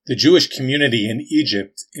The Jewish community in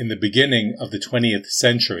Egypt in the beginning of the 20th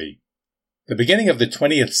century. The beginning of the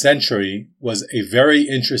 20th century was a very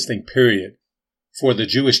interesting period for the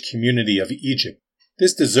Jewish community of Egypt.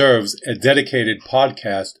 This deserves a dedicated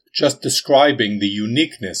podcast just describing the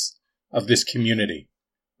uniqueness of this community,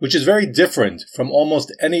 which is very different from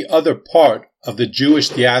almost any other part of the Jewish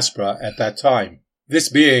diaspora at that time. This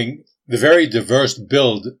being the very diverse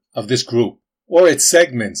build of this group, or its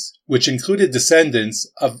segments, which included descendants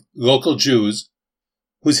of local Jews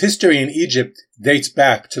whose history in Egypt dates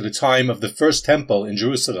back to the time of the First Temple in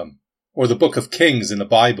Jerusalem, or the Book of Kings in the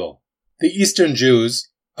Bible. The Eastern Jews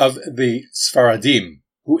of the Sfaradim,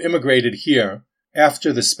 who immigrated here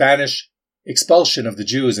after the Spanish expulsion of the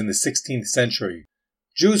Jews in the 16th century.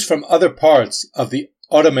 Jews from other parts of the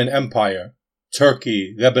Ottoman Empire,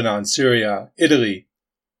 Turkey, Lebanon, Syria, Italy,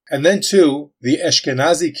 and then too the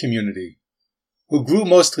Ashkenazi community, who grew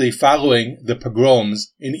mostly following the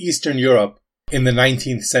pogroms in Eastern Europe in the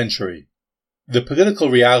 19th century. The political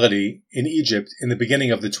reality in Egypt in the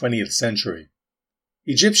beginning of the 20th century.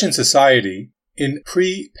 Egyptian society, in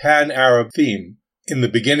pre-Pan-Arab theme in the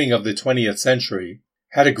beginning of the 20th century,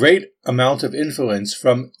 had a great amount of influence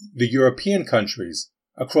from the European countries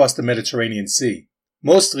across the Mediterranean Sea,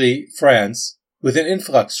 mostly France, with an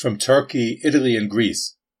influx from Turkey, Italy, and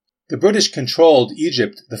Greece. The British controlled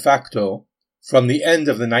Egypt de facto from the end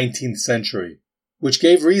of the 19th century, which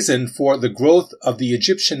gave reason for the growth of the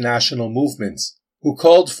Egyptian national movements, who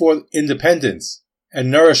called for independence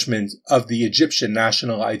and nourishment of the Egyptian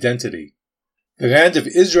national identity. The land of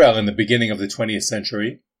Israel in the beginning of the 20th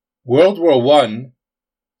century. World War I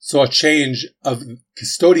saw a change of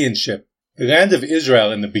custodianship. The land of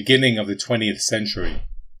Israel in the beginning of the 20th century.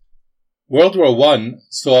 World War I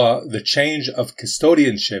saw the change of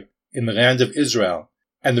custodianship in the land of Israel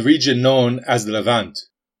and the region known as the Levant.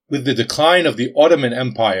 With the decline of the Ottoman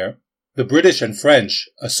Empire, the British and French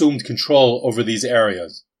assumed control over these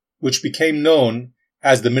areas, which became known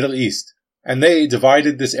as the Middle East, and they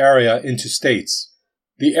divided this area into states.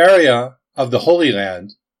 The area of the Holy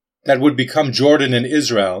Land, that would become Jordan and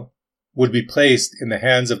Israel, would be placed in the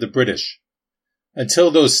hands of the British,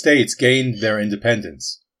 until those states gained their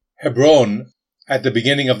independence. Hebron, at the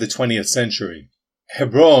beginning of the 20th century.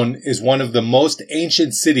 Hebron is one of the most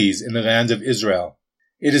ancient cities in the land of Israel.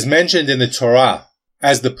 It is mentioned in the Torah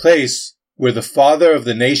as the place where the father of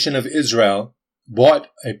the nation of Israel bought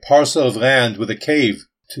a parcel of land with a cave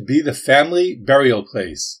to be the family burial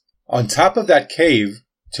place. On top of that cave,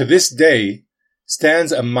 to this day,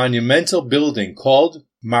 stands a monumental building called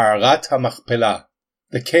Ma'arat HaMachpelah,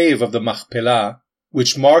 the cave of the Machpelah,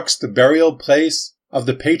 which marks the burial place of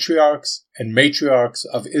the patriarchs and matriarchs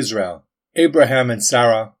of Israel, Abraham and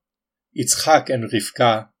Sarah, Yitzchak and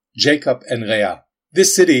Rivka, Jacob and Leah.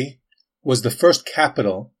 This city was the first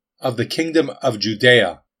capital of the kingdom of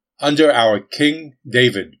Judea under our King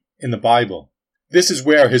David in the Bible. This is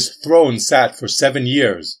where his throne sat for 7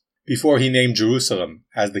 years before he named Jerusalem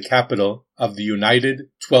as the capital of the united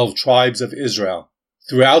 12 tribes of Israel.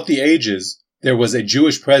 Throughout the ages, there was a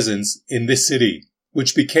Jewish presence in this city,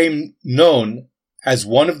 which became known as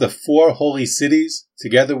one of the 4 holy cities,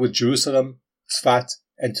 together with Jerusalem, Tzfat,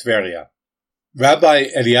 and Tveria. Rabbi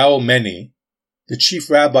Eliyahu Meni, the chief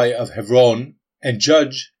rabbi of Hebron, and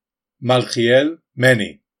Judge Malchiel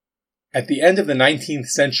Meni. At the end of the 19th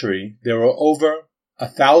century, there were over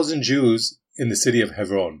 1,000 Jews in the city of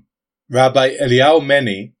Hebron. Rabbi Eliyahu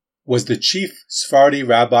Meni was the chief Sephardi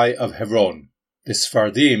rabbi of Hebron. The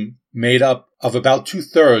Sephardim made up of about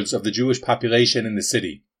 2/3 of the Jewish population in the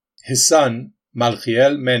city. His son,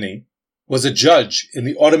 Malchiel Meni, was a judge in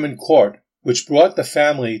the Ottoman court, which brought the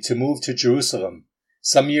family to move to Jerusalem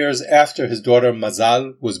some years after his daughter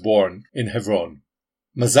Mazal was born in Hebron.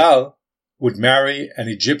 Mazal would marry an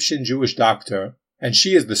Egyptian Jewish doctor, and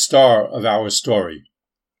she is the star of our story.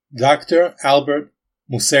 Dr. Albert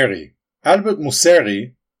Museri. Albert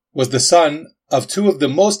Museri was the son of 2 of the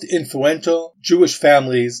most influential Jewish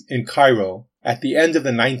families in Cairo at the end of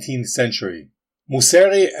the 19th century.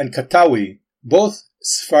 Museri and Katawi, both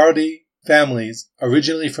Sephardi families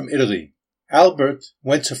originally from Italy. Albert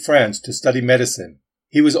went to France to study medicine.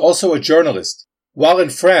 He was also a journalist. While in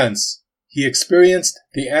France, he experienced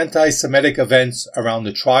the anti-Semitic events around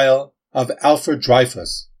the trial of Alfred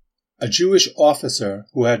Dreyfus, a Jewish officer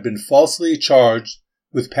who had been falsely charged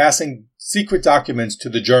with passing secret documents to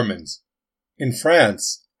the Germans. In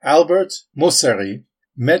France, Albert Museri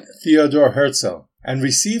met Theodor Herzl and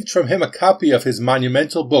received from him a copy of his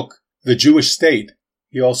monumental book, The Jewish State.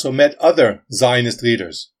 He also met other Zionist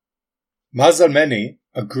leaders. Mazal Meni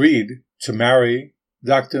agreed to marry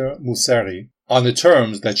Dr. Museri on the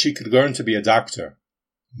terms that she could learn to be a doctor.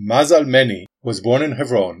 Mazal Meni was born in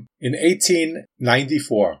Hebron in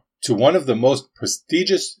 1894 to one of the most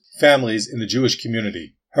prestigious families in the Jewish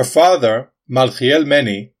community. Her father, Malchiel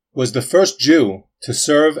Meni, was the first Jew to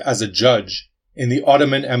serve as a judge in the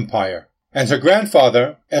Ottoman Empire, and her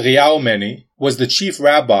grandfather, Eliyahu Meni, was the chief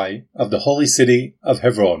rabbi of the holy city of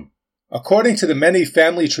Hebron. According to the Meni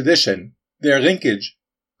family tradition, their linkage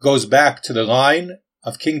goes back to the line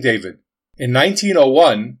of King David. In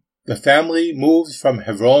 1901, the family moved from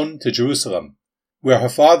Hebron to Jerusalem, where her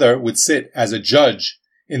father would sit as a judge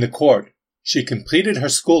in the court. She completed her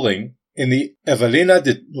schooling in the Evelina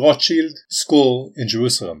de Rothschild School in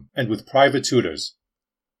Jerusalem and with private tutors.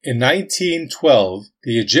 In 1912,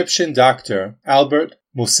 the Egyptian doctor Albert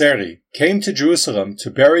Museri came to Jerusalem to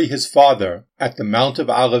bury his father at the Mount of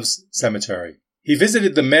Olives cemetery. He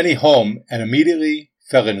visited the Meni home and immediately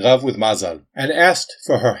fell in love with Mazal and asked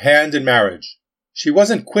for her hand in marriage. She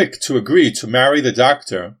wasn't quick to agree to marry the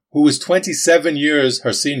doctor, who was 27 years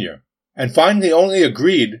her senior, and finally only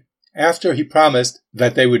agreed after he promised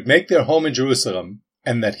that they would make their home in Jerusalem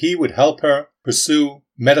and that he would help her pursue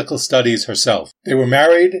medical studies herself. They were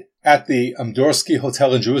married at the Amdorsky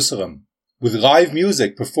Hotel in Jerusalem, with live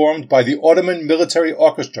music performed by the Ottoman Military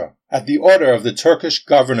Orchestra at the order of the Turkish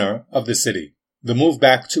governor of the city. The move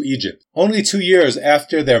back to Egypt. Only 2 years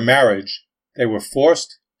after their marriage, they were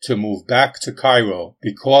forced to move back to Cairo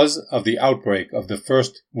because of the outbreak of the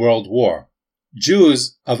First World War.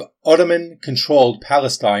 Jews of Ottoman-controlled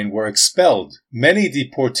Palestine were expelled. Many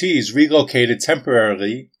deportees relocated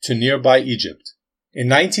temporarily to nearby Egypt. In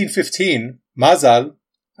 1915, Mazal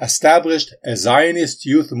established a Zionist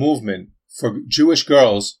youth movement for Jewish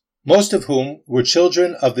girls, most of whom were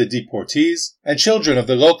children of the deportees and children of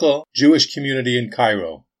the local Jewish community in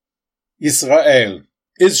Cairo. Israel,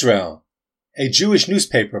 a Jewish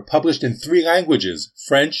newspaper published in 3 languages,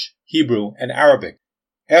 French, Hebrew, and Arabic.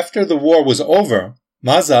 After the war was over,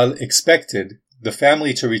 Mazal expected the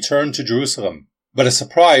family to return to Jerusalem, but a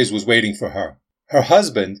surprise was waiting for her. Her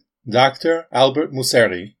husband, Dr. Albert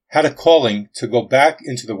Museri, had a calling to go back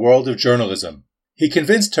into the world of journalism. He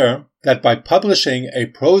convinced her that by publishing a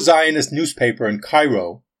pro-Zionist newspaper in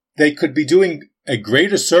Cairo, they could be doing a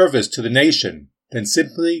greater service to the nation than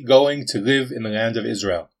simply going to live in the land of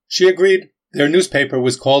Israel. She agreed. Their newspaper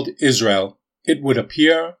was called Israel. It would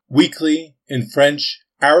appear weekly in French,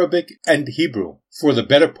 Arabic, and Hebrew for the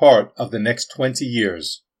better part of the next 20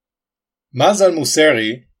 years. Mazal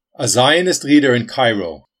Museri, a Zionist leader in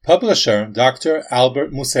Cairo, publisher Dr.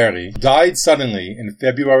 Albert Museri, died suddenly in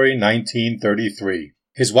February 1933.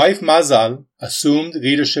 His wife Mazal assumed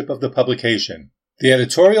leadership of the publication. The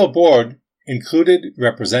editorial board included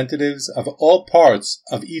representatives of all parts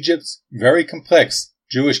of Egypt's very complex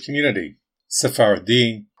Jewish community: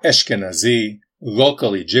 Sephardi, Ashkenazi,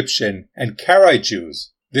 local Egyptian, and Karaite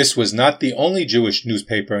Jews. This was not the only Jewish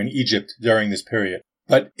newspaper in Egypt during this period,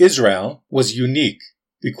 but Israel was unique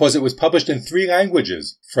because it was published in 3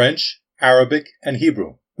 languages, French, Arabic, and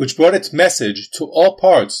Hebrew, which brought its message to all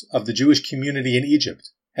parts of the Jewish community in Egypt,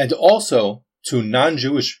 and also to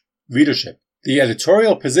non-Jewish readership. The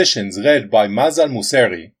editorial positions led by Mazal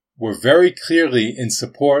Museri were very clearly in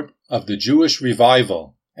support of the Jewish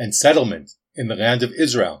revival and settlement in the land of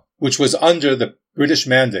Israel, which was under the British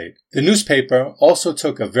mandate. The newspaper also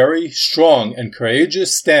took a very strong and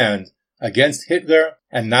courageous stand against Hitler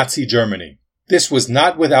and Nazi Germany. This was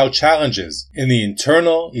not without challenges in the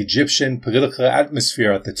internal Egyptian political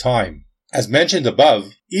atmosphere at the time. As mentioned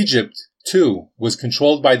above, Egypt, too, was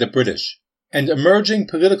controlled by the British, and emerging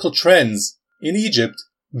political trends in Egypt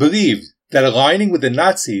believed that aligning with the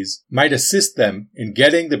Nazis might assist them in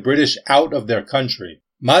getting the British out of their country.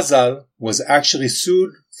 Mazal was actually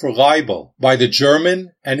sued for libel by the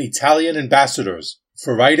German and Italian ambassadors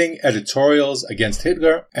for writing editorials against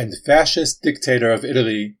Hitler and fascist dictator of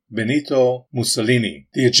Italy, Benito Mussolini.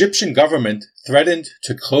 The Egyptian government threatened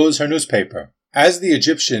to close her newspaper. As the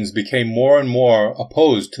Egyptians became more and more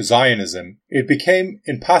opposed to Zionism, it became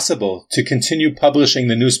impossible to continue publishing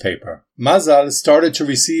the newspaper. Mazal started to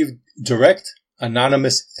receive direct,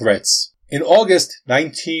 anonymous threats. In August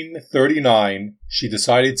 1939, she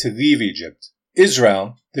decided to leave Egypt.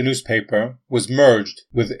 Israel, the newspaper, was merged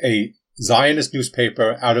with a Zionist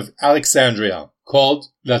newspaper out of Alexandria called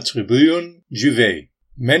La Tribune Juive.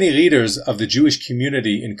 Many leaders of the Jewish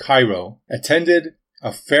community in Cairo attended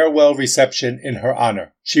a farewell reception in her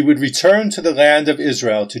honor. She would return to the land of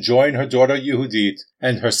Israel to join her daughter Yehudit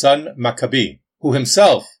and her son Maccabi, who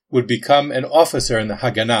himself would become an officer in the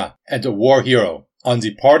Haganah and a war hero. On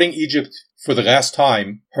departing Egypt for the last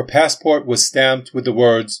time, her passport was stamped with the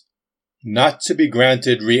words, "Not to be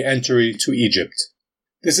granted re-entry to Egypt."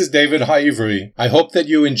 This is David Ha'ivri. I hope that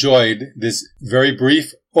you enjoyed this very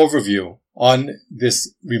brief overview on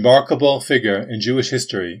this remarkable figure in Jewish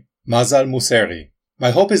history, Mazal Museri.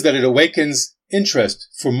 My hope is that it awakens interest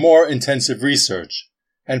for more intensive research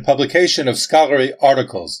and publication of scholarly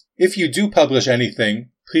articles. If you do publish anything,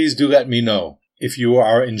 please do let me know. If you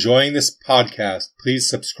are enjoying this podcast, please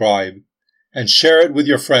subscribe and share it with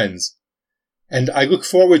your friends. And I look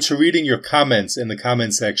forward to reading your comments in the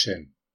comment section.